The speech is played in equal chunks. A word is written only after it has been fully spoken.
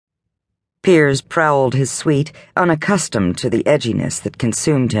Piers prowled his suite, unaccustomed to the edginess that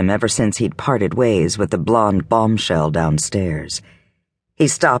consumed him ever since he'd parted ways with the blonde bombshell downstairs. He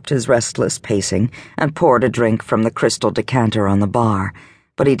stopped his restless pacing and poured a drink from the crystal decanter on the bar,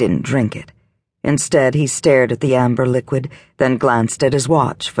 but he didn't drink it. Instead, he stared at the amber liquid, then glanced at his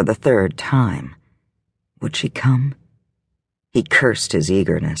watch for the third time. Would she come? He cursed his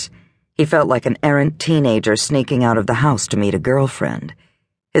eagerness. He felt like an errant teenager sneaking out of the house to meet a girlfriend.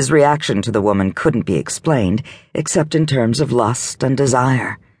 His reaction to the woman couldn't be explained, except in terms of lust and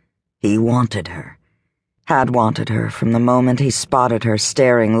desire. He wanted her. Had wanted her from the moment he spotted her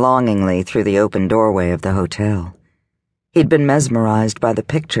staring longingly through the open doorway of the hotel. He'd been mesmerized by the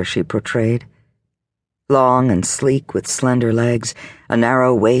picture she portrayed. Long and sleek with slender legs, a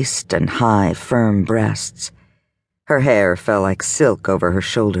narrow waist, and high, firm breasts. Her hair fell like silk over her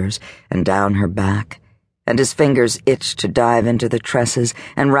shoulders and down her back, and his fingers itched to dive into the tresses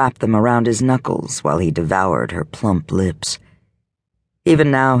and wrap them around his knuckles while he devoured her plump lips.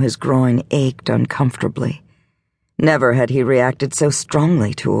 Even now his groin ached uncomfortably. Never had he reacted so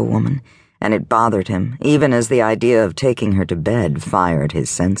strongly to a woman, and it bothered him, even as the idea of taking her to bed fired his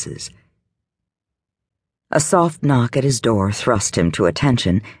senses. A soft knock at his door thrust him to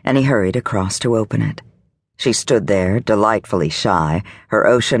attention, and he hurried across to open it. She stood there, delightfully shy, her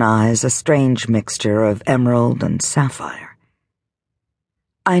ocean eyes a strange mixture of emerald and sapphire.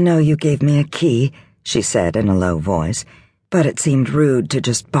 "I know you gave me a key," she said in a low voice, "but it seemed rude to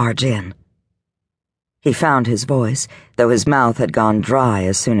just barge in." He found his voice, though his mouth had gone dry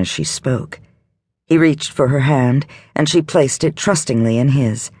as soon as she spoke. He reached for her hand, and she placed it trustingly in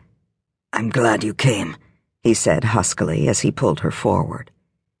his. "I'm glad you came," he said huskily as he pulled her forward.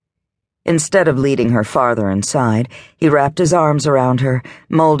 Instead of leading her farther inside, he wrapped his arms around her,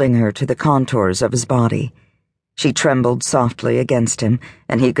 molding her to the contours of his body. She trembled softly against him,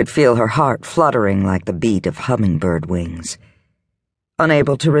 and he could feel her heart fluttering like the beat of hummingbird wings.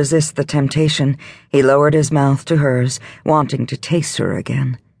 Unable to resist the temptation, he lowered his mouth to hers, wanting to taste her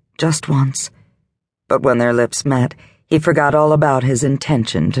again, just once. But when their lips met, he forgot all about his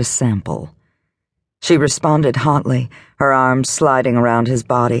intention to sample. She responded hotly, her arms sliding around his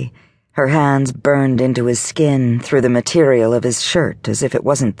body. Her hands burned into his skin through the material of his shirt as if it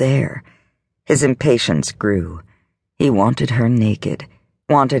wasn't there. His impatience grew. He wanted her naked,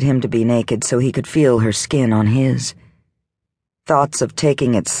 wanted him to be naked so he could feel her skin on his. Thoughts of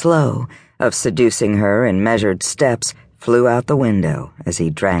taking it slow, of seducing her in measured steps, flew out the window as he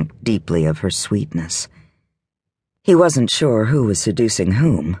drank deeply of her sweetness. He wasn't sure who was seducing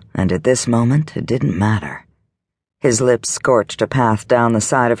whom, and at this moment it didn't matter. His lips scorched a path down the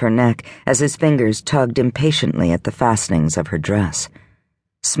side of her neck as his fingers tugged impatiently at the fastenings of her dress.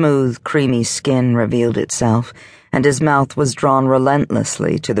 Smooth, creamy skin revealed itself, and his mouth was drawn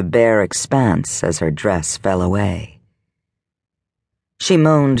relentlessly to the bare expanse as her dress fell away. She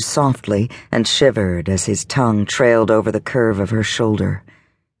moaned softly and shivered as his tongue trailed over the curve of her shoulder.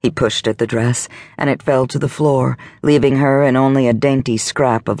 He pushed at the dress, and it fell to the floor, leaving her in only a dainty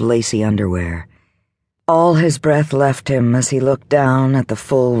scrap of lacy underwear. All his breath left him as he looked down at the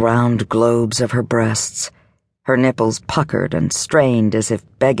full round globes of her breasts. Her nipples puckered and strained as if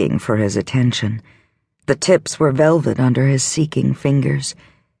begging for his attention. The tips were velvet under his seeking fingers.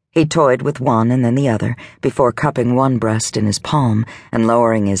 He toyed with one and then the other, before cupping one breast in his palm and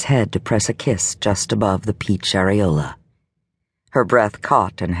lowering his head to press a kiss just above the peach areola. Her breath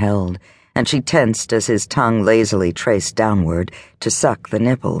caught and held, and she tensed as his tongue lazily traced downward to suck the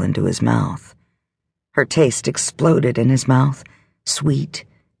nipple into his mouth. Her taste exploded in his mouth, sweet,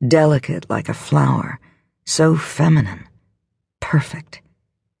 delicate like a flower, so feminine, perfect.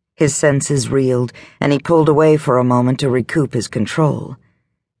 His senses reeled, and he pulled away for a moment to recoup his control.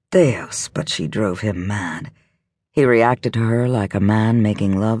 Theos, but she drove him mad. He reacted to her like a man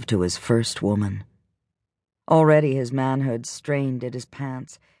making love to his first woman. Already his manhood strained at his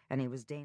pants, and he was